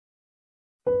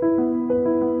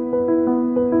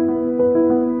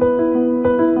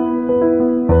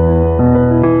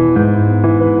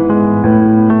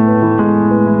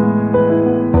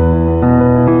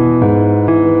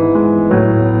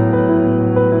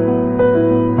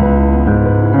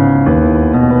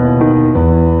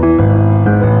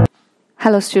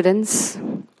Hello students,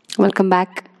 welcome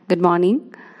back. Good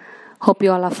morning. Hope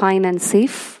you all are fine and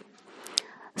safe.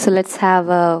 So let's have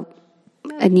a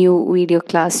new video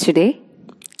class today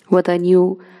with a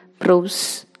new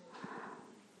PROSE.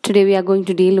 Today we are going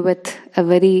to deal with a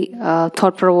very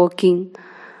thought-provoking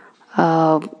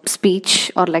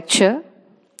speech or lecture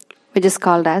which is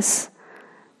called as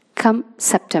Come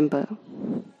September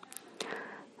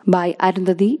by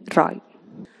Arundathi Roy.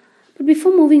 But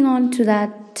before moving on to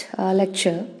that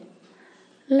lecture,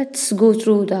 let's go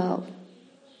through the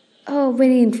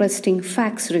very interesting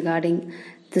facts regarding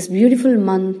this beautiful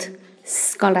month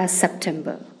called as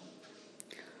September.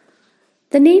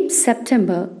 The name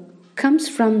September comes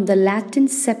from the Latin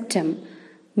septem,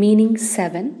 meaning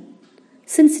 7,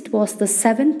 since it was the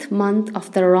 7th month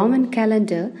of the Roman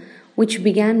calendar, which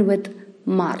began with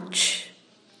March.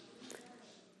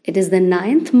 It is the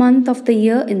 9th month of the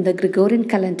year in the Gregorian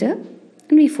calendar,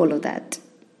 and we follow that.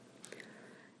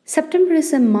 September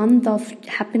is a month of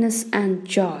happiness and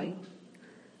joy.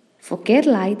 For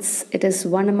Keralites, it is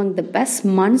one among the best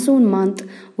monsoon months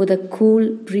with a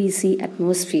cool, breezy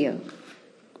atmosphere.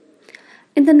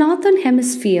 In the northern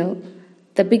hemisphere,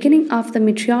 the beginning of the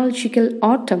meteorological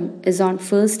autumn is on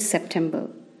 1st September,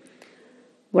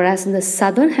 whereas in the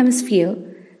southern hemisphere,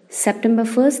 September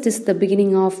 1st is the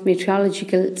beginning of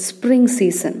meteorological spring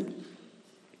season.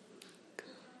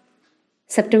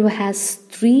 September has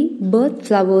 3 birth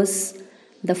flowers,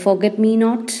 the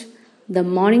forget-me-not, the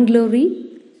morning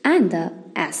glory, and the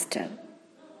aster.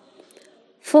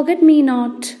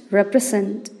 Forget-me-not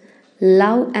represent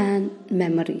love and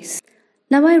memories.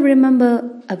 Now I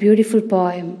remember a beautiful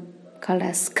poem called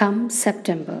as Come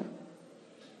September.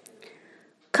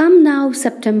 Come now,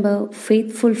 September,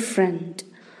 faithful friend,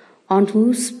 on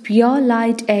whose pure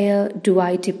light air do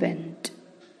I depend.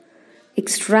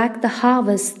 Extract the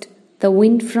harvest, the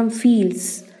wind from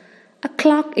fields, a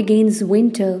clock against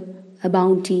winter, a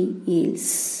bounty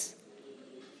yields.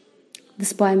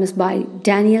 This poem is by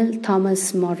Daniel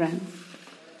Thomas Moran.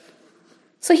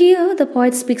 So here the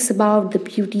poet speaks about the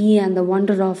beauty and the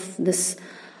wonder of this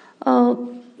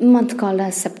month called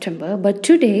as September. But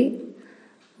today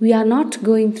we are not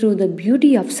going through the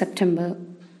beauty of September,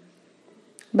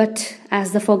 but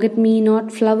as the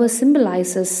forget-me-not flower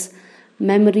symbolizes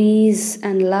memories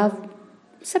and love,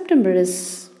 September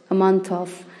is a month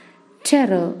of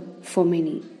terror for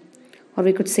many, or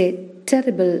we could say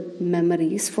terrible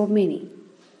memories for many.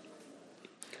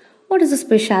 What is the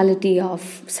speciality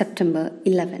of September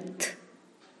 11th?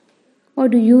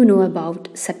 What do you know about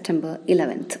September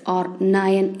 11th or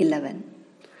 9/11?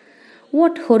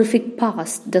 What horrific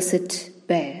past does it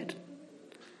bear?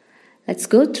 Let's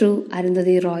go through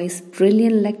Arundathi Roy's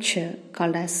brilliant lecture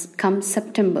called as Come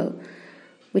September,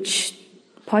 which she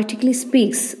poetically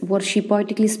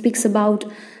speaks about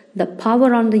the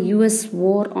power on the US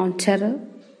war on terror,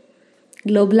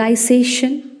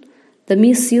 globalization, the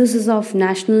misuses of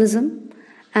nationalism,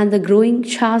 and the growing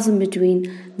chasm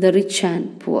between the rich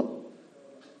and poor.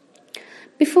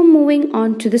 Before moving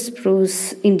on to this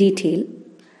prose in detail,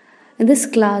 in this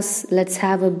class, let's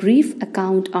have a brief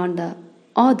account on the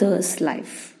author's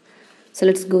life. So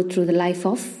let's go through the life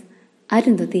of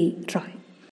Arundathi Roy.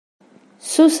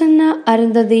 Susanna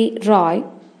Arundathi Roy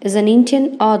is an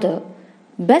Indian author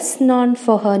best known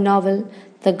for her novel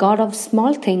The God of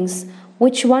Small Things,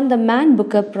 which won the Man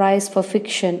Booker Prize for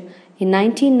Fiction in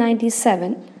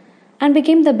 1997 and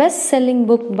became the best-selling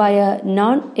book by a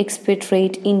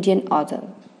non-expatriate Indian author.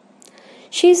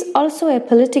 She is also a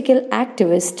political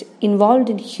activist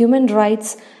involved in human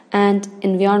rights and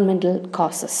environmental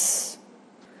causes.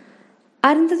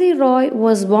 Arundathi Roy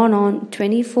was born on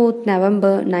 24th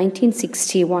November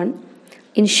 1961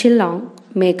 in Shillong,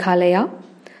 Meghalaya,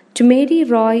 to Mary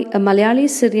Roy, a Malayali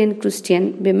Syrian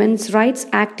Christian women's rights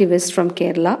activist from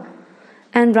Kerala,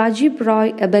 and Rajiv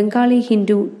Roy, a Bengali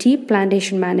Hindu tea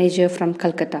plantation manager from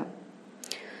Calcutta.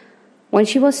 When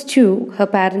she was 2, her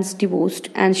parents divorced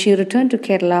and she returned to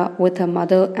Kerala with her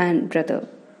mother and brother.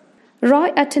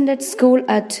 Roy attended school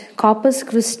at Corpus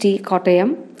Christi,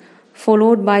 Kottayam,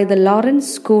 followed by the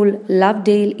Lawrence School,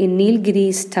 Lovedale in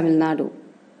Nilgiris, Tamil Nadu.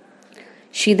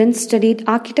 She then studied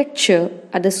architecture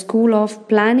at the School of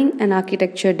Planning and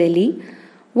Architecture, Delhi,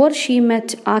 where she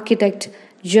met architect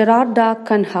Gerarda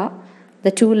Kanha.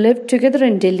 The two lived together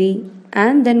in Delhi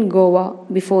and then Goa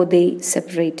before they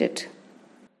separated.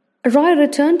 Roy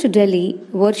returned to Delhi,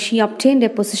 where she obtained a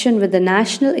position with the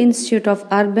National Institute of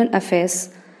Urban Affairs,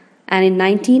 and in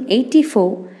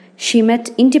 1984, she met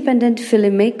independent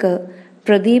filmmaker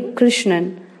Pradeep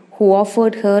Krishnan, who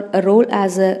offered her a role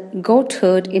as a goat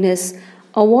herd in his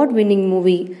award-winning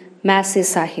movie Masse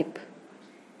Sahib.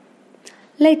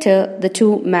 Later, the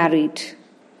two married.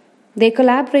 They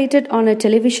collaborated on a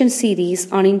television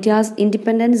series on India's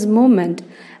independence movement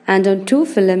and on two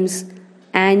films,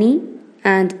 Annie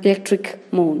and Electric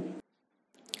Moon.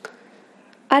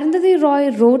 Arundathi Roy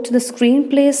wrote the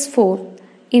screenplays for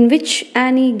In Which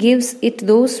Annie Gives It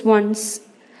Those Ones,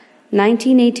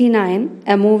 1989,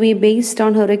 a movie based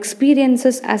on her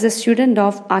experiences as a student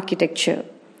of architecture,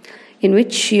 in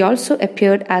which she also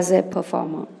appeared as a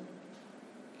performer.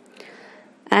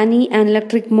 Annie and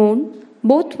Electric Moon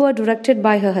both were directed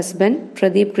by her husband,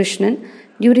 Pradeep Krishnan,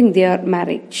 during their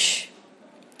marriage.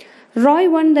 Roy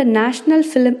won the National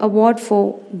Film Award for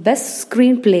Best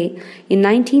Screenplay in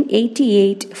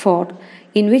 1988 for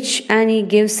In Which Annie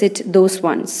Gives It Those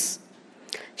Ones.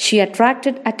 She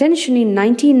attracted attention in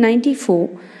 1994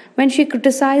 when she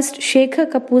criticized Shekhar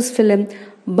Kapoor's film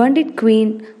Bandit Queen,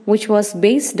 which was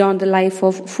based on the life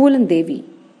of Phulan Devi.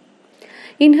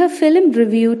 In her film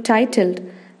review titled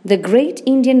The Great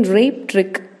Indian Rape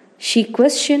Trick, she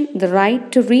questioned the right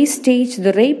to restage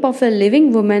the rape of a living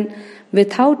woman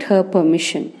without her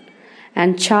permission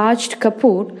and charged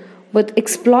Kapoor with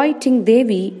exploiting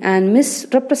Devi and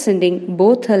misrepresenting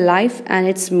both her life and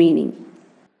its meaning.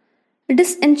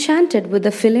 Disenchanted with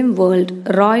the film world,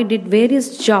 Roy did various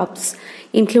jobs,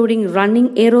 including running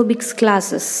aerobics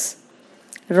classes.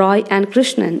 Roy and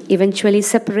Krishnan eventually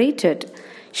separated.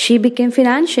 She became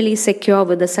financially secure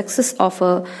with the success of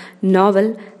her novel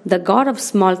The God of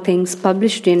Small Things,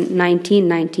 published in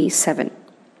 1997.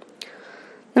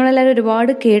 നമ്മളെല്ലാവരും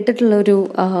ഒരുപാട് കേട്ടിട്ടുള്ളൊരു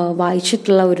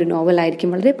വായിച്ചിട്ടുള്ള ഒരു നോവലായിരിക്കും,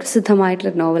 വളരെ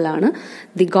പ്രസിദ്ധമായിട്ടുള്ള നോവലാണ്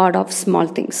the God of small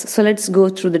things. So let's go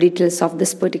through the details of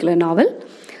this particular novel.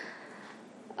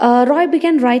 Roy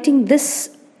began writing this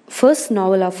first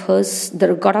novel of hers, The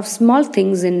God of Small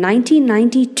Things, in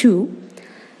 1992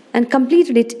 and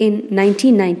completed it in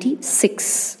 1996.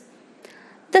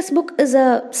 This book is a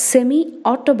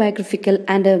semi-autobiographical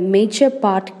and a major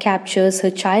part captures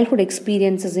her childhood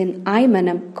experiences in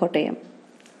Aymanam, Kottayam.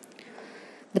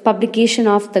 The publication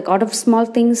of The God of Small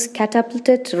Things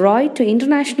catapulted Roy to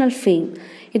international fame.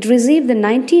 It received the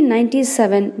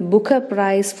 1997 Booker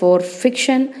Prize for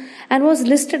Fiction and was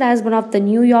listed as one of the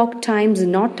New York Times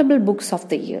Notable Books of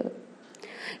the Year.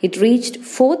 It reached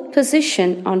 4th position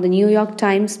on the New York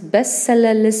Times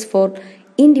bestseller list for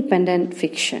independent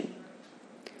fiction.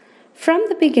 From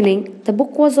the beginning, the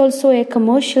book was also a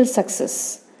commercial success.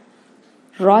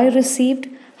 Roy received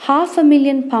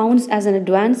 £500,000 as an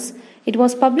advance. It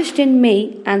was published in May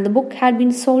and the book had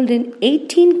been sold in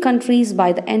 18 countries by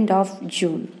the end of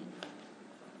June.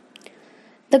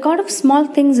 The God of Small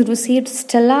Things received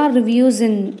stellar reviews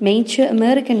in major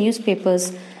American newspapers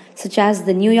such as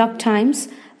the New York Times,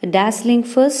 a dazzling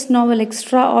first novel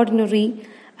extraordinary,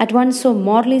 at once so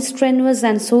morally strenuous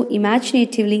and so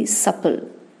imaginatively supple.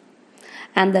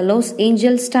 And the Los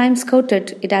Angeles Times quoted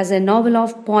it as a novel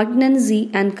of poignancy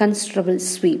and considerable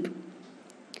sweep.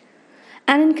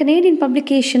 And in Canadian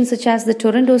publications such as the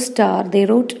Toronto Star, they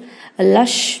wrote a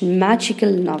lush,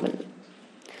 magical novel.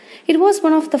 It was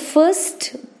one of the first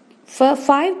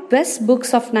 5 best books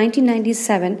of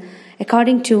 1997,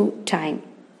 according to Time.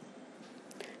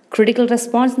 Critical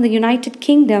response in the United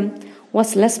Kingdom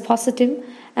was less positive,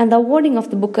 and the awarding of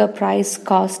the Booker Prize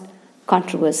caused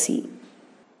controversy.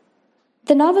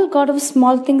 The novel God of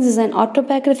Small Things is an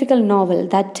autobiographical novel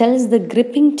that tells the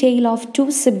gripping tale of two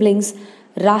siblings,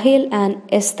 Rahel and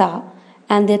Esther,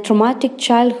 and their traumatic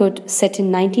childhood set in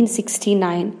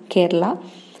 1969 Kerala,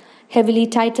 heavily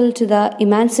titled to the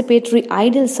emancipatory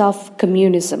ideals of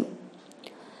communism.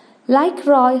 Like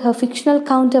Roy, her fictional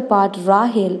counterpart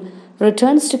Rahel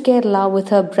returns to Kerala with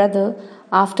her brother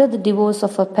after the divorce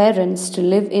of her parents to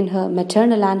live in her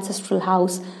maternal ancestral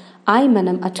house,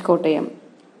 Aymanam at Kottayam.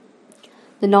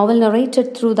 The novel, narrated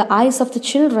through the eyes of the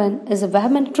children, is a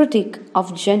vehement critique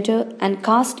of gender and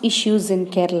caste issues in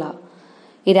Kerala.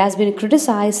 It has been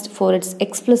criticized for its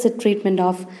explicit treatment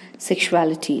of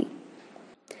sexuality.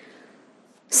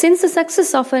 Since the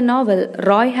success of her novel,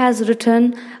 Roy has written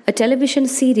a television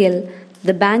serial,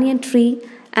 The Banyan Tree,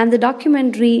 and the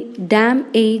documentary Damn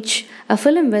Age, a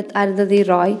film with Arundathi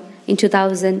Roy, in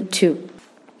 2002.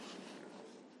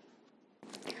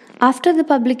 After the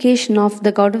publication of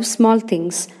The God of Small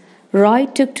Things, Roy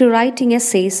took to writing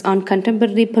essays on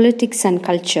contemporary politics and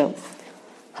culture.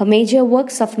 Her major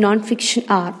works of non-fiction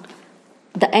are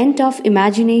The End of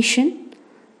Imagination,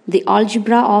 The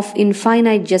Algebra of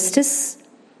Infinite Justice,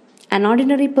 An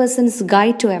Ordinary Person's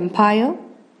Guide to Empire,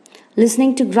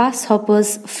 Listening to Grasshoppers,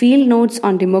 Field Notes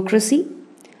on Democracy,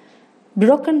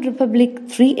 Broken Republic,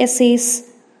 3 essays,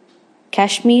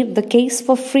 Kashmir, The Case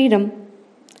for Freedom,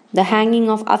 The Hanging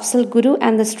of Afzal Guru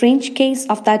and the Strange Case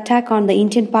of the Attack on the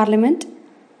Indian Parliament,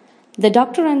 The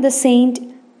Doctor and the Saint,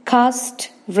 Caste,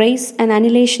 Race and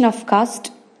Annihilation of Caste,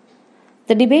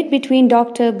 the debate between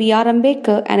Dr. B.R.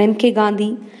 Ambedkar and M.K.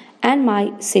 Gandhi, and My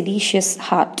Seditious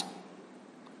Heart.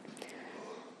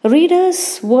 Readers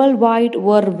worldwide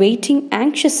were waiting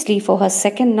anxiously for her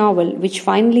second novel, which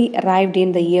finally arrived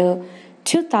in the year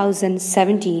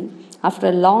 2017 after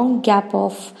a long gap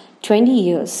of 20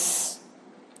 years.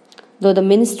 Though the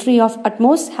Ministry of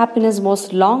Utmost Happiness was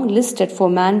long listed for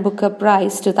Man Booker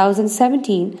Prize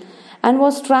 2017 and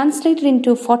was translated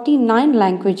into 49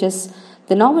 languages,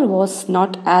 the novel was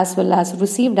not as well as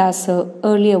received as her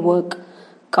earlier work,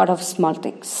 God of Small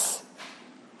Things.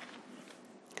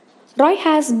 Roy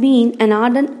has been an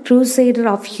ardent crusader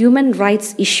of human rights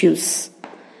issues.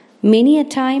 Many a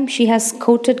time she has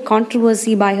courted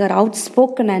controversy by her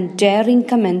outspoken and daring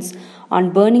comments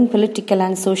on burning political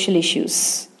and social issues.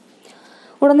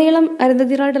 ഉടനീളം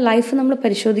Arundhati റോയുടെ life നമ്മൾ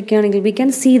പരിശോധിക്കുകയാണെങ്കിൽ we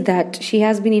can see that she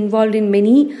has been involve in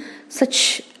many such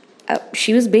she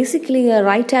was basically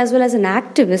right as well as an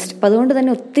activist. അപ്പം അതുകൊണ്ട്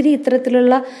തന്നെ ഒത്തിരി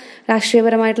ഇത്തരത്തിലുള്ള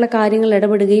രാഷ്ട്രീയപരമായിട്ടുള്ള കാര്യങ്ങൾ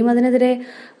ഇടപെടുകയും അതിനെതിരെ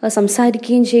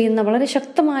സംസാരിക്കുകയും ചെയ്യുന്ന, വളരെ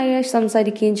ശക്തമായി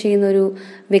സംസാരിക്കുകയും ചെയ്യുന്ന ഒരു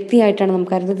വ്യക്തിയായിട്ടാണ്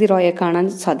നമുക്ക് അരുന്ധതി റോയെ കാണാൻ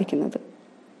സാധിക്കുന്നത്.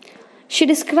 She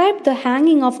described the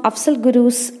hanging of Afzal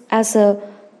Gurus as a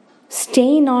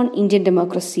stain on Indian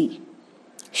democracy.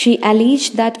 She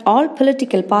alleged that all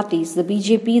political parties, the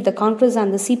BJP, the Congress and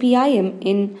the CPIM,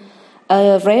 in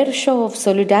a rare show of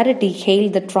solidarity,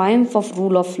 hailed the triumph of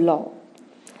rule of law.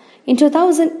 In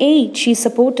 2008, she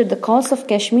supported the cause of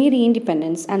Kashmiri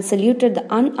independence and saluted the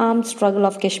unarmed struggle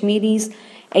of Kashmiris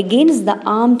against the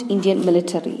armed Indian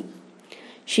military.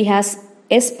 She has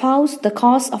espoused the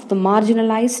cause of the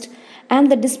marginalized and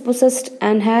the dispossessed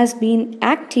and has been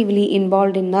actively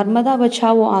involved in Narmada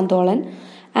Bachao Andolan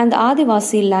and the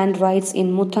Adivasi land rights in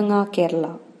Muthanga, Kerala.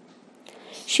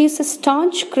 She is a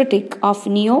staunch critic of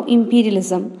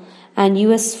neo-imperialism and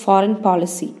US foreign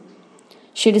policy.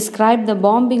 She described the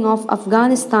bombing of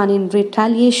Afghanistan in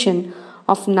retaliation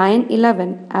of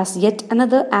 9/11 as yet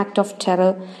another act of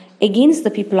terror against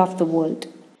the people of the world.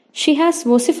 She has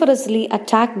vociferously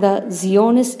attacked the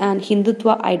Zionist and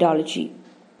Hindutva ideology.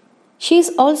 She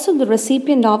is also the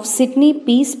recipient of Sydney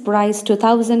Peace Prize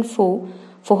 2004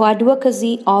 for her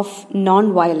advocacy of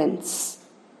non-violence.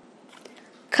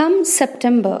 Come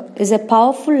September is a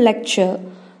powerful lecture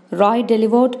Roy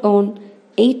delivered on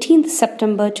 18th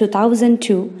September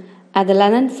 2002 at the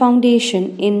Lennon Foundation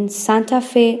in Santa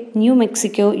Fe, New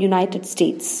Mexico, United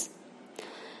States.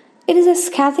 It is a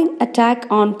scathing attack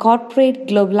on corporate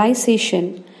globalization,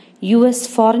 US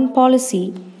foreign policy,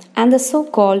 and the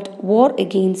so-called war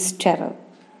against terror.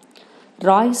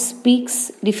 Roy speaks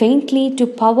defiantly to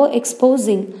power,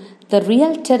 exposing the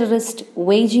real terrorist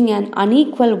waging an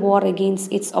unequal war against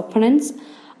its opponents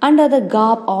under the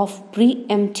garb of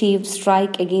preemptive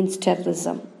strike against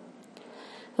terrorism.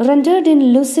 Rendered in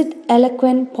lucid,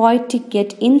 eloquent, poetic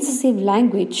yet incisive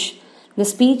language, the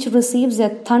speech receives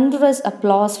a thunderous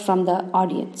applause from the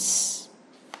audience.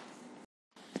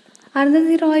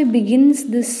 Arundathi Roy begins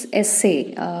this essay,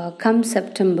 Come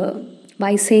September,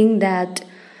 by saying that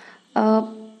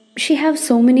she has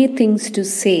so many things to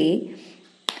say,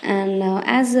 and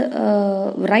as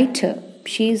a writer,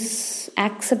 she is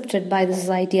accepted by the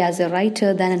society as a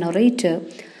writer than an orator.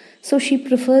 So she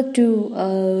preferred to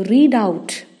read out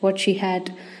what she had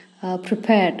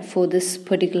prepared for this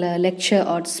particular lecture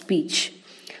or speech.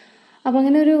 അപ്പം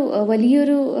അങ്ങനെ ഒരു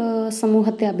വലിയൊരു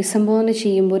സമൂഹത്തെ അഭിസംബോധന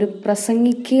ചെയ്യുമ്പോൾ ഒരു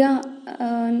പ്രസംഗിക്കുക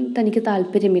തനിക്ക്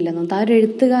താല്പര്യമില്ലെന്നും താൻ ഒരു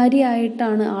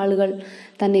എഴുത്തുകാരിയായിട്ടാണ് ആളുകൾ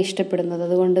തന്നെ ഇഷ്ടപ്പെടുന്നത്.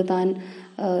 അതുകൊണ്ട് താൻ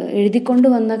എഴുതിക്കൊണ്ട്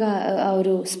വന്ന ആ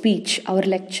ഒരു സ്പീച്ച്, ആ ഒരു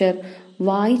ലെക്ചർ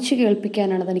വായിച്ചു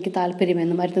കേൾപ്പിക്കാനാണ് തനിക്ക്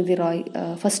താല്പര്യമെന്നും അരുന്ധതി റോയ്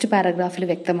ഫസ്റ്റ് പാരഗ്രാഫിൽ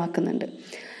വ്യക്തമാക്കുന്നുണ്ട്.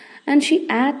 And she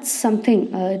adds something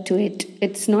to it.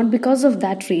 It's not because of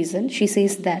that reason. She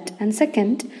says that. And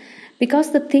second, because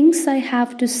the things I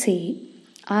have to say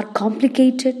are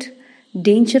complicated,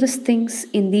 dangerous things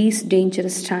in these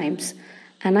dangerous times.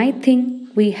 And I think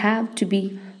we have to be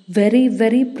very,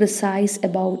 very precise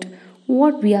about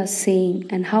what we are saying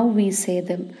and how we say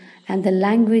them and the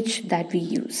language that we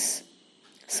use.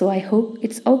 So I hope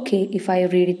it's okay if I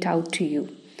read it out to you.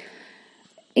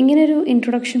 ഇങ്ങനൊരു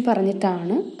introduction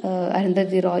പറഞ്ഞിട്ടാണ്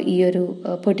അരുന്ധതി റോയ് ഈ ഒരു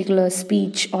particular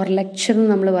speech or lecture എന്ന്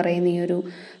നമ്മൾ പറയുന്ന ഈ ഒരു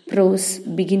പ്രോസ്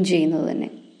begin ചെയ്യുന്നത് തന്നെ.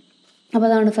 അപ്പോൾ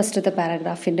അതാണ് ഫസ്റ്റത്തെ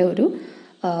പാരഗ്രാഫിൻ്റെ ഒരു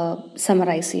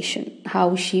summarisation, how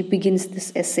she begins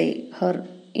this essay, her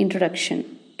introduction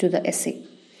to the essay,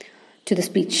 to the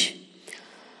speech.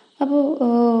 അപ്പോൾ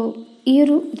ഈ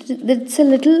ഒരു it's A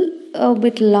little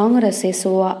bit longer essay,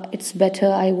 so it's better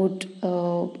I would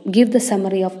give the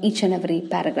summary of each and every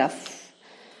paragraph.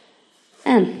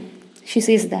 And she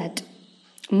says that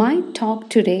My talk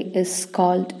today is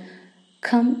called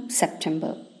Come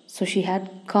September. So she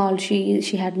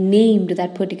had named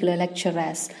that particular lecture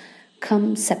as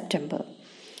Come September,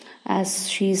 as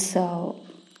she's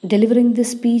delivering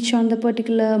this speech on the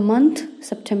particular month,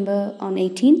 September on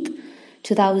 18th,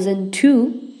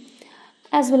 2002,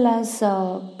 as well as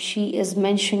she is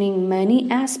mentioning many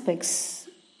aspects,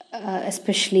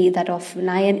 especially that of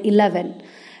 9/11,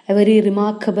 a very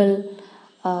remarkable,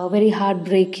 very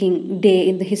heartbreaking day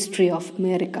in the history of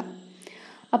America.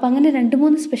 അപ്പം അങ്ങനെ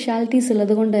 2-3 specialities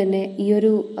ഉള്ളത് കൊണ്ട് തന്നെ ഈ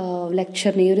ഒരു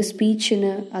ലെക്ചറിന്, ഈ ഒരു സ്പീച്ചിന്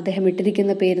അദ്ദേഹം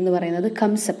ഇട്ടിരിക്കുന്ന പേരെന്ന് പറയുന്നത്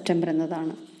കം സെപ്റ്റംബർ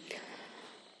എന്നതാണ്.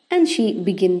 And she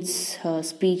begins her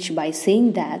speech by saying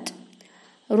that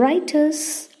writers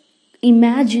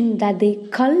imagine that they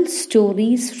cull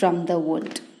stories from the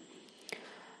world.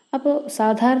 അപ്പോൾ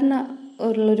സാധാരണ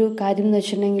ഉള്ളൊരു കാര്യം എന്ന്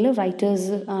വെച്ചിട്ടുണ്ടെങ്കിൽ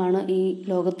റൈറ്റേഴ്സ് ആണ് ഈ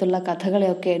ലോകത്തുള്ള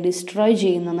കഥകളെയൊക്കെ ഡിസ്ട്രോയ്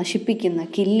ചെയ്യുന്ന, നശിപ്പിക്കുന്ന,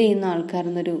 കില്ല് ചെയ്യുന്ന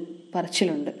ആൾക്കാരെന്നൊരു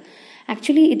പറച്ചിലുണ്ട്.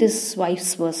 Actually, it is vice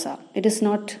versa. It is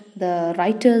not the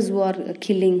writers who are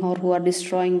killing or who are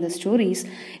destroying the stories.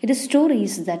 It is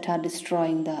stories that are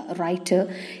destroying the writer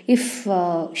if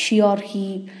she or he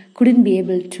couldn't be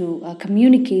able to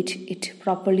communicate it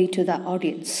properly to the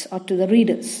audience or to the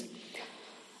readers.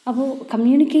 അപ്പോൾ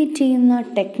communicate ചെയ്യുന്ന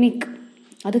technique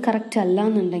അത് correct അല്ല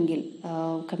എന്നുണ്ടെങ്കിൽ,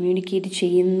 communicate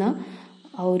ചെയ്യുന്ന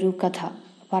ആ ഒരു കഥ,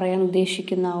 പറയാൻ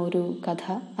ഉദ്ദേശിക്കുന്ന ആ ഒരു കഥ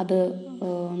അത്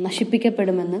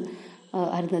നശിപ്പിക്കപ്പെടുമെന്ന്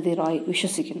അരുന്ധതി റോയ്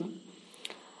വിശ്വസിക്കുന്നു.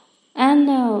 And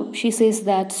she says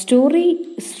that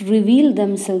stories reveal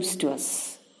themselves to us.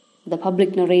 The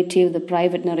public narrative, the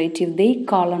private narrative, they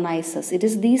colonize us. It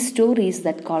is these stories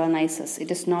that colonize us.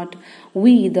 It is not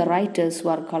we, the writers, who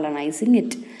are colonizing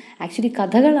it. Actually,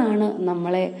 കഥകളാണ്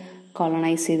നമ്മളെ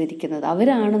colonise ചെയ്തിരിക്കുന്നത്.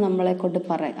 അവരാണ് നമ്മളെ കൊണ്ട്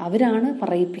അവരാണ്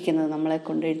പറയിപ്പിക്കുന്നത് നമ്മളെ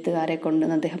കൊണ്ട്, എഴുത്തുകാരെ കൊണ്ട്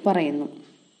എന്ന് അദ്ദേഹം പറയുന്നു.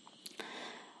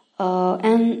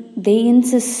 And they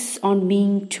insist on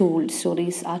being told.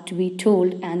 Stories are to be told,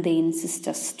 and they insist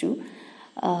us to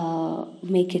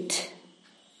make it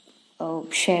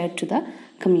shared to the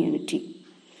community.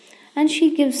 And she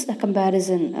gives a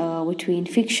comparison between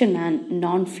fiction and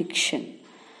non-fiction.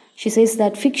 She says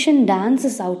that fiction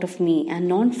dances out of me, and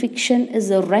non-fiction is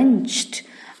wrenched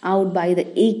out by the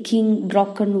aching,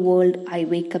 broken world I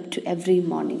wake up to every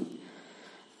morning.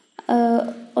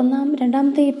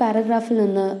 രണ്ടാമത്തെ ഈ പാരഗ്രാഫിൽ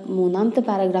നിന്ന് മൂന്നാമത്തെ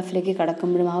പാരഗ്രാഫിലേക്ക്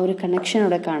കടക്കുമ്പോഴും ആ ഒരു connection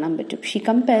അവിടെ കാണാൻ പറ്റും. She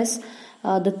compares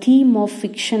the theme of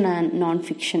fiction and non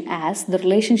fiction as the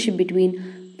relationship between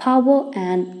power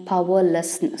and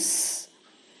powerlessness.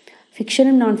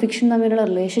 ഫിക്ഷനും non ഫിക്ഷനും തമ്മിലുള്ള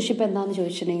റിലേഷൻഷിപ്പ് എന്താണെന്ന്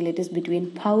ചോദിച്ചിട്ടുണ്ടെങ്കിൽ it is between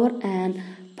power and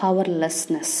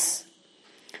powerlessness.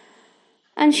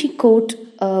 And she quote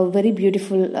a very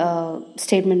beautiful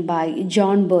statement by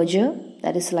John Berger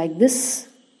that is like this: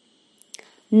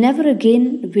 Never again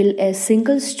will a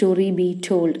single story be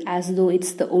told as though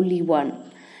it's the only one.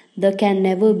 There can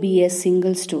never be a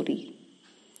single story.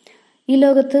 ഈ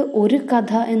ലോകത്ത് ഒരു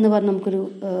കഥ എന്ന് പറഞ്ഞാൽ നമുക്കൊരു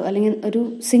അല്ലെങ്കിൽ ഒരു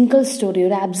single story,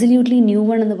 ഒരു ആബ്സല്യൂട്ട്ലി ന്യൂ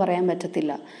വൺ എന്ന് പറയാൻ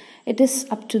പറ്റത്തില്ല. It is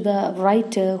up to the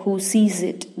writer who സീസ്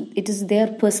it. It is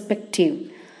there perspective.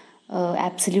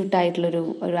 ആബ്സല്യൂട്ടായിട്ടുള്ളൊരു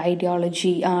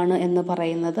ideology ആണ് എന്ന്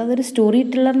പറയുന്നത് അതൊരു സ്റ്റോറി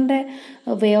ടെല്ലറിൻ്റെ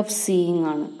വേ ഓഫ് സീയിങ്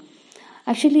ആണ്.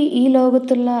 ആക്ച്വലി ഈ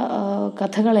ലോകത്തുള്ള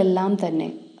കഥകളെല്ലാം തന്നെ,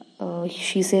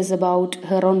 she says about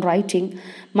her own writing,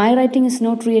 my writing is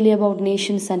not really about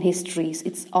Nations and histories,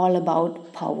 it's all about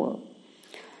power.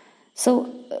 So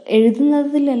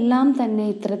എഴുതുന്നതിലെല്ലാം തന്നെ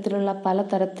ഇത്തരത്തിലുള്ള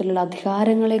പലതരത്തിലുള്ള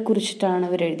അധികാരങ്ങളെ കുറിച്ചിട്ടാണ്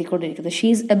അവർ എഴുതിക്കൊണ്ടിരിക്കുന്നത്. She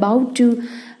is about to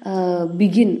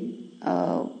begin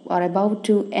or about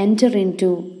to enter into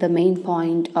the main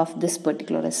point of this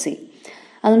particular essay.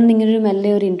 അതുകൊണ്ട് ഇങ്ങനൊരു മെല്ലെ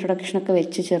ഒരു ഇൻട്രൊഡക്ഷനൊക്കെ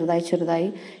വെച്ച് ചെറുതായി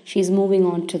she is moving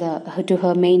on to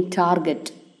her main target,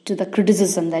 to the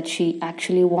criticism that she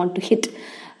actually want to hit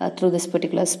through this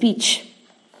particular speech.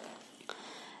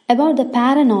 About the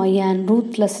paranoia and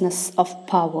ruthlessness of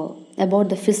power, about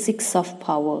the physics of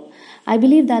power, I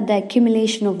believe that the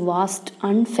accumulation of vast,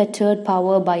 unfettered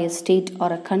power by a state or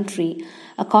a country,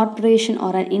 a corporation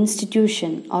or an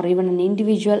institution, or even an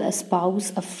individual, a spouse,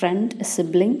 a friend, a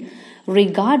sibling,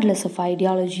 regardless of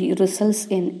ideology, results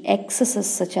in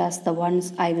excesses such as the ones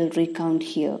I will recount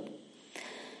here.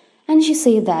 And she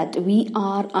says that we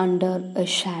are under a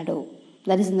shadow.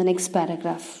 That is in the next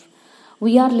paragraph.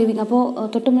 We are living. അപ്പോൾ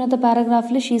തൊട്ടുമുന്നത്തെ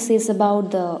പാരഗ്രാഫിൽ she says about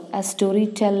the as story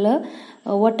teller,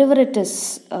 what ever it is,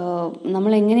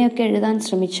 നമ്മൾ എങ്ങനെയൊക്കെ എഴുതാൻ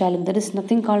ശ്രമിച്ചാലും there is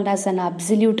nothing called as an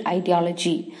absolute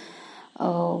ideology.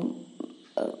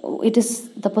 It is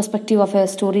the perspective of a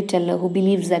storyteller who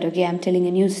believes that, okay, I'm telling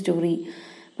a new story.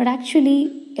 But actually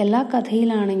എല്ലാ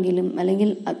കഥയിലാണെങ്കിലും അല്ലെങ്കിൽ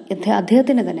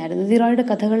അദ്ദേഹത്തിൻ്റെ തന്നെ അരുന്ധതി റോയുടെ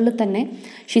കഥകളിൽ തന്നെ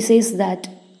she says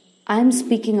that I M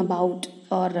speaking about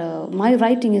or my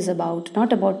writing is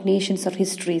not about nations or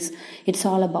histories, it's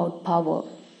all about power.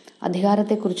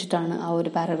 അധികാരത്തെക്കുറിച്ചിട്ടാണ് ആ ഒരു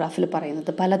പാരഗ്രാഫിൽ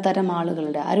പറയുന്നത്. പലതരം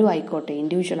ആളുകളുടെ, ആരും ആയിക്കോട്ടെ,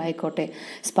 ഇൻഡിവിജ്വൽ ആയിക്കോട്ടെ,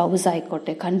 സ്പൗസ്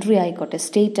ആയിക്കോട്ടെ, കൺട്രി ആയിക്കോട്ടെ,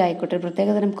 സ്റ്റേറ്റ് ആയിക്കോട്ടെ,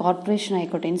 പ്രത്യേകതരം കോർപ്പറേഷൻ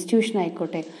ആയിക്കോട്ടെ, ഇൻസ്റ്റിറ്റ്യൂഷൻ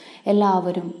ആയിക്കോട്ടെ,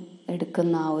 എല്ലാവരും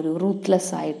എടുക്കുന്ന ആ ഒരു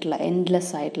റൂത്ത്ലെസ് ആയിട്ടുള്ള,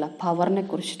 എൻഡ്ലെസ് ആയിട്ടുള്ള പവറിനെ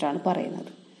കുറിച്ചിട്ടാണ് പറയുന്നത്.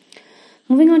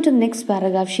 Moving on to the next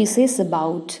paragraph, she says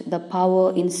about the power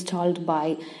installed by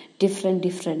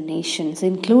different nations,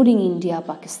 including India,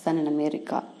 Pakistan and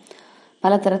America.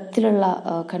 പലതരത്തിലുള്ള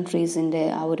കൺട്രീസിൻ്റെ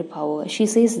ആ ഒരു power. She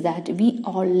says that we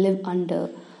all live under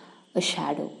A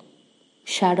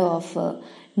shadow of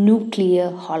nuclear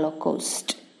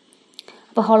holocaust.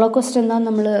 അപ്പോൾ holocaust എന്നാൽ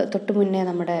നമ്മൾ തൊട്ട് മുന്നേ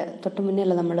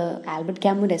നമ്മൾ Albert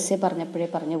ക്യാമുൻ്റെ essay പറഞ്ഞപ്പോഴേ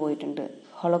പറഞ്ഞു പോയിട്ടുണ്ട്.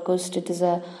 Holocaust, it is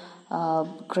A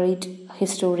great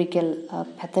historical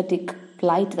pathetic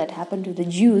plight that happened to the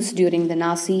Jews during the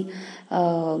Nazi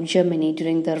Germany,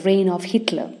 during the reign of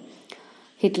Hitler.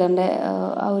 ഹിറ്റ്ലറിൻ്റെ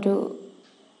ആ ഒരു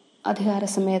അധികാര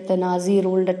സമയത്ത്, നാസി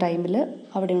റൂളിൻ്റെ ടൈമിൽ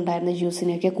അവിടെ ഉണ്ടായിരുന്ന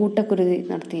ജ്യൂസിനെയൊക്കെ കൂട്ടക്കുരുതി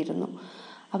നടത്തിയിരുന്നു.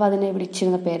 അപ്പോൾ അതിനെ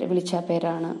വിളിച്ച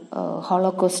പേരാണ്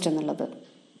ഹോളോകോസ്റ്റ് എന്നുള്ളത്.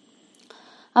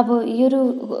 അപ്പോൾ ഈ ഒരു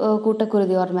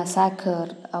കൂട്ടക്കുരുതി ഓർ മെസാക്കർ,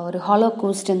 ഒരു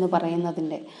ഹോളോകോസ്റ്റ് എന്ന്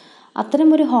പറയുന്നതിൻ്റെ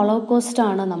അത്തരമൊരു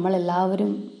ഹോളോകോസ്റ്റാണ് നമ്മളെല്ലാവരും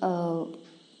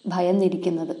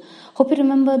ഭയന്നിരിക്കുന്നത്. Hope you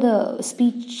remember the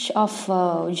speech of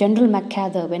General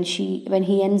MacArthur when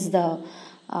he ends the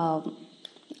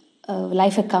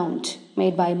life account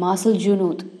made by Marcel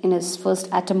Junot in his first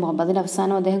atom bomb. അതിൻ്റെ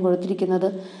അവസാനം അദ്ദേഹം കൊടുത്തിരിക്കുന്നത്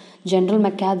ജനറൽ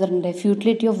മെക്കാദറിൻ്റെ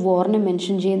ഫ്യൂട്ടിലിറ്റി ഓഫ് വാറിനെ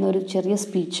മെൻഷൻ ചെയ്യുന്ന ഒരു ചെറിയ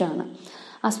സ്പീച്ചാണ്.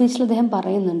 ആ സ്പീച്ചിൽ അദ്ദേഹം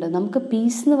പറയുന്നുണ്ട്, നമുക്ക്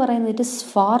പീസ് എന്ന് പറയുന്നത് it is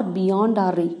far beyond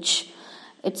our reach.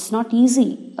 It's not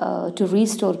easy to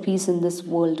restore peace in this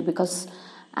world because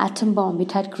atom bomb,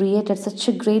 it had created such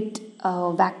a great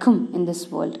vacuum in this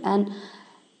world, and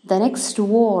the next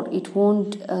war, it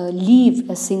won't leave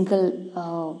a single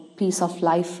piece of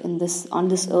life on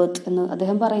this earth എന്ന്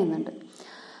അദ്ദേഹം പറയുന്നുണ്ട്.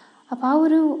 അപ്പോൾ ആ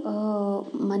ഒരു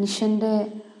മനുഷ്യൻ്റെ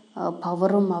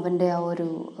പവറും അവൻ്റെ ആ ഒരു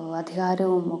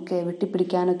അധികാരവും ഒക്കെ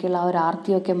വെട്ടിപ്പിടിക്കാനൊക്കെയുള്ള ആ ഒരു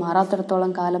ആർത്തിയൊക്കെ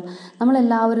മാറാത്തിടത്തോളം കാലം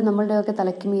നമ്മളെല്ലാവരും നമ്മളുടെയൊക്കെ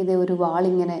തലയ്ക്ക് മീതെ ഒരു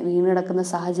വാളിങ്ങനെ വീണിടക്കുന്ന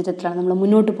സാഹചര്യത്തിലാണ് നമ്മൾ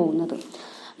മുന്നോട്ട് പോകുന്നത്.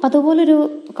 അപ്പം അതുപോലൊരു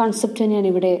കോൺസെപ്റ്റ്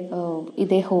തന്നെയാണ് ഇവിടെ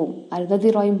ഇദ്ദേഹവും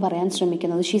അരുന്ധതി റോയും പറയാൻ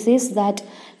ശ്രമിക്കുന്നത്. She says that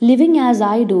living as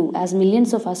I do, as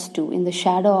millions of us do, in the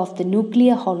shadow of the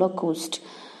nuclear holocaust,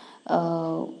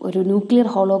 ഒരു ന്യൂക്ലിയർ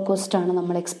ഹോളോകോസ്റ്റാണ്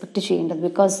നമ്മൾ എക്സ്പെക്റ്റ് ചെയ്യേണ്ടത്.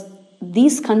 Because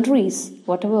these countries,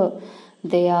 what ever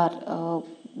they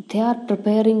are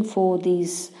preparing for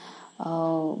this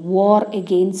war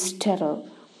against terror.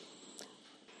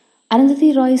 Arundathi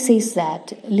Roy says that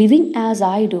living as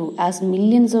I do, as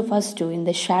millions of us do, in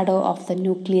the shadow of the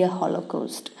nuclear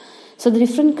holocaust. So the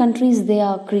different countries, they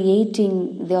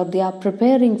are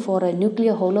preparing for a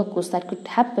nuclear holocaust that could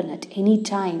happen at any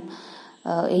time,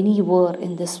 anywhere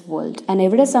in this world. And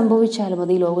എവിടെ സംഭവിച്ചാലും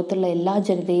അത് ഈ ലോകത്തുള്ള എല്ലാ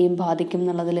ജനതയെയും ബാധിക്കും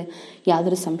എന്നുള്ളതിൽ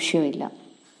യാതൊരു സംശയവുമില്ല.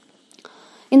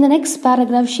 In the next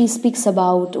paragraph, she speaks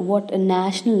about what a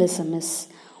nationalism is,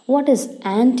 what is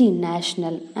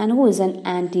anti-national, and who is an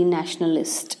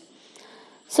anti-nationalist.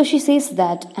 So she says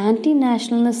that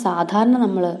anti-national സാധാരണ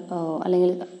നമ്മൾ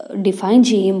അല്ലെങ്കിൽ ഡിഫൈൻ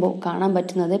ചെയ്യുമ്പോൾ കാണാൻ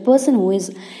പറ്റുന്നത് A person who is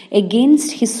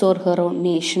against his or her own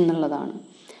nation എന്നുള്ളതാണ്.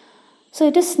 So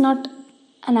it is not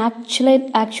an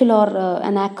actual or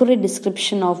an accurate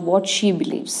description of what she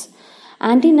believes.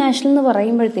 Anti national എന്ന്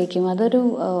പറയുമ്പോഴത്തേക്കും അതൊരു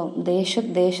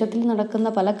ദേശത്തിൽ നടക്കുന്ന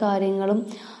പല കാര്യങ്ങളും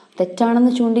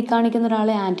തെറ്റാണെന്ന് ചൂണ്ടിക്കാണിക്കുന്ന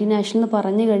ഒരാളെ ആൻറ്റി നാഷണൽ എന്ന്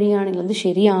പറഞ്ഞു കഴിയുകയാണെങ്കിൽ അത്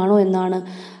ശരിയാണോ എന്നാണ്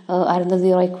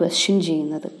അരുന്ധതി റോയ് ക്വസ്റ്റ്യൻ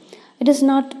ചെയ്യുന്നത്. It is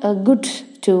not good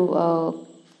to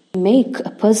make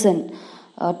A person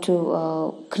to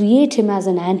create him as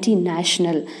an anti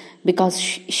national because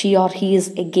she or he is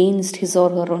against his or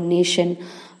her own nation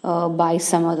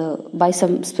by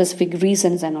some specific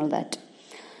reasons and all that.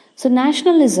 So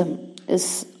nationalism is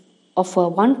of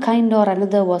one kind or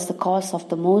another was the cause of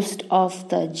the most of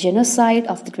the genocide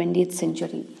of the 20th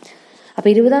century. അപ്പോൾ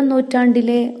 20ാം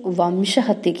നൂറ്റാണ്ടിലെ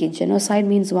വംശഹത്യക്ക്, genocide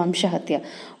means വംശഹത്യ,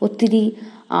 ഒത്തിരി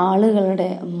ആളുകളുടെ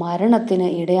മരണത്തിന്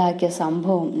ഇടയാക്കിയ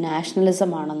സംഭവം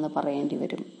nationalism ആണെന്ന് പറയേണ്ടി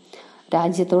വരും.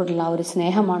 രാജ്യത്തോടുള്ള ഒരു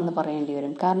സ്നേഹമാണെന്ന് പറയേണ്ടി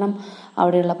വരും. കാരണം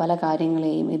അവിടെയുള്ള പല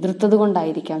കാര്യങ്ങളെയും എതിർത്തത്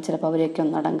കൊണ്ടായിരിക്കാം ചിലപ്പോൾ അവരെയൊക്കെ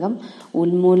ഒന്നടങ്കം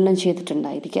ഉന്മൂലനം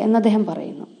ചെയ്തിട്ടുണ്ടായിരിക്കുക എന്ന് അദ്ദേഹം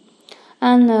പറയുന്നു.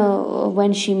 And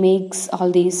when she makes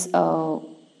all these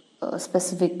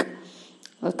specific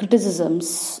criticisms,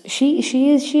 she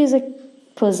is a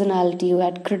personality who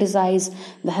had criticized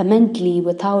vehemently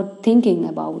without thinking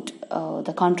about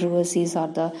the controversies or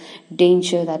the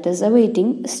danger that is awaiting.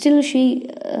 Still she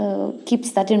keeps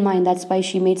that in mind. That's why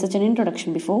she made such an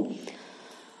introduction before.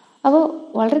 അപ്പോൾ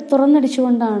വളരെ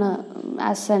തുറന്നടിച്ചുകൊണ്ടാണ്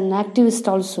as an activist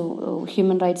also,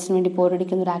 human റൈറ്റ്സിന് വേണ്ടി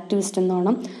പോരടിക്കുന്ന ഒരു activist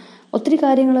എന്നോണം ഒത്തിരി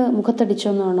കാര്യങ്ങൾ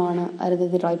മുഖത്തടിച്ചെന്നാണ്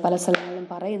അരുന്ധതി റോയ് പല സ്ഥലങ്ങളിലും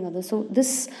പറയുന്നത്. So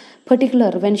this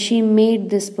particular when she made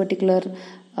this particular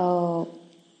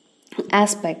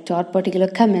aspect or particular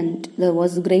comment, there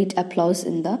was great applause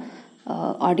in the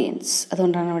audience.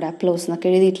 അതുകൊണ്ടാണ് അവിടെ അപ്ലോസ് എന്നൊക്കെ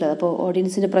എഴുതിയിട്ടുള്ളത്. അപ്പോൾ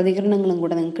ഓഡിയൻസിൻ്റെ പ്രതികരണങ്ങളും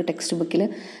കൂടെ നിങ്ങൾക്ക് ടെക്സ്റ്റ് ബുക്കിൽ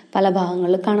പല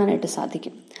ഭാഗങ്ങളിൽ കാണാനായിട്ട്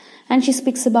സാധിക്കും. And she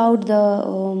speaks about the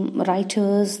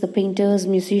writers, the painters,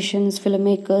 musicians,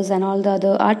 filmmakers and all the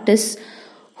other artists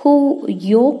who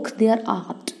yoke their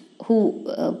art, who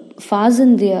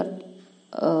fasten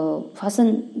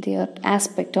their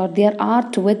aspect or their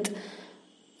art with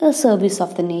the service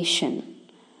of the nation.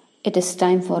 It is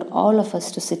time for all of us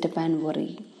to sit up and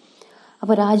worry.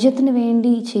 അപ്പോൾ രാജ്യത്തിന്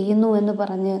വേണ്ടി ചെയ്യുന്നു എന്ന്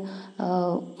പറഞ്ഞ്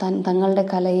തങ്ങളുടെ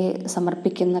കലയെ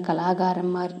സമർപ്പിക്കുന്ന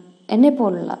കലാകാരന്മാർ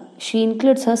എന്നെപ്പോലുള്ള, she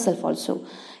includes herself also.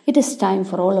 It is time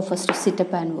for all of us to sit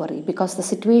up and worry because the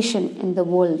situation in the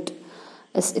world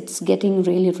it's getting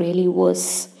really really worse.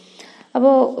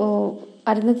 അപ്പോൾ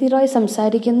അരുന്ധതി റോയ്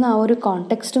സംസാരിക്കുന്ന ആ ഒരു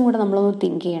കോണ്ടെക്സ്റ്റും കൂടെ നമ്മളൊന്ന്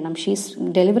തിങ്ക് ചെയ്യണം. She is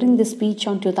delivering the speech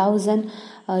on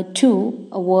 2002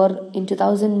 war. In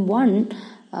 2001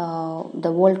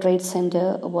 the World Trade Center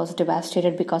was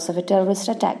devastated because of a terrorist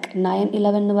attack.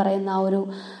 9/11 എന്ന് പറയുന്ന ആ ഒരു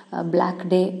ബ്ലാക്ക്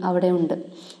ഡേ അവിടെ ഉണ്ട്.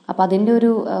 അപ്പോൾ അതിൻ്റെ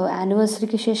ഒരു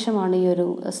ആനിവേഴ്സറിക്ക് ശേഷമാണ് ഈ ഒരു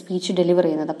സ്പീച്ച് ഡെലിവർ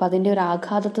ചെയ്യുന്നത്. അപ്പോൾ അതിൻ്റെ ഒരു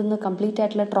ആഘാതത്തിൽ നിന്ന് കംപ്ലീറ്റ്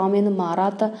ആയിട്ടുള്ള ട്രോമയിൽ നിന്ന്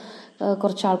മാറാത്ത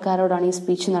കുറച്ച് ആൾക്കാരോടാണ് ഈ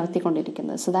സ്പീച്ച്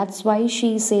നടത്തിക്കൊണ്ടിരിക്കുന്നത്. So that's why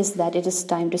she says that it is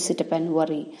time to sit up and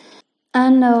worry.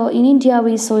 And in India,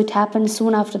 we saw it happen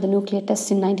soon after the nuclear test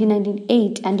in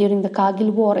 1998 and during the Kargil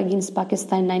war against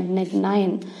Pakistan in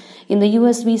 1999. In the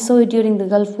US, we saw it during the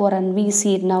Gulf War and we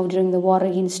see it now during the war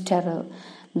against terror.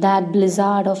 That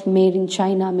blizzard of made in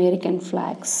China American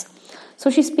flags. So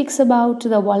she speaks about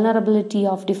the vulnerability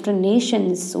of different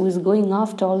nations who is going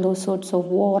after all those sorts of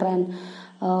war and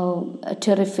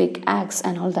terrific acts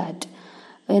and all that.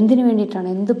 എന്തിനു വേണ്ടിയിട്ടാണ്,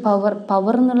 എന്ത്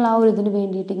power എന്നുള്ള ആ ഒരു ഇതിന്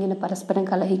വേണ്ടിയിട്ട് ഇങ്ങനെ പരസ്പരം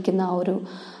കലഹിക്കുന്ന ആ ഒരു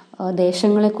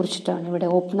ദേശങ്ങളെ കുറിച്ചിട്ടാണ് ഇവിടെ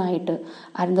ഓപ്പണായിട്ട്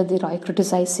അരുന്ധതി റോയ്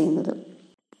ക്രിട്ടിസൈസ് ചെയ്യുന്നത്.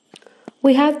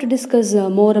 We have to discuss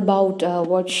more about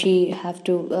what she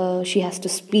has to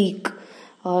speak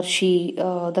or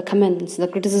the comments,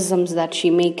 the criticisms that she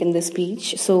make in the speech.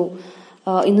 So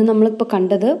ഇന്ന് നമ്മളിപ്പോൾ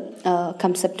കണ്ടത്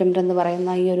കം സെപ്റ്റംബർ എന്ന്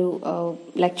പറയുന്ന ഈ ഒരു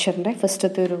ലെക്ചറിൻ്റെ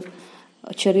ഫസ്റ്റത്തെ ഒരു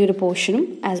ചെറിയൊരു പോർഷനും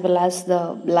as well as the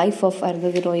life of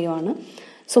Arundhati റോയും ആണ്.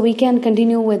 So we can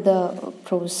continue with the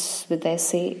prose, with the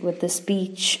essay, with the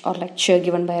speech or lecture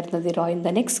given by Arundathi Roy in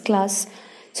the next class.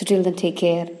 So till then, take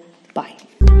care. Bye.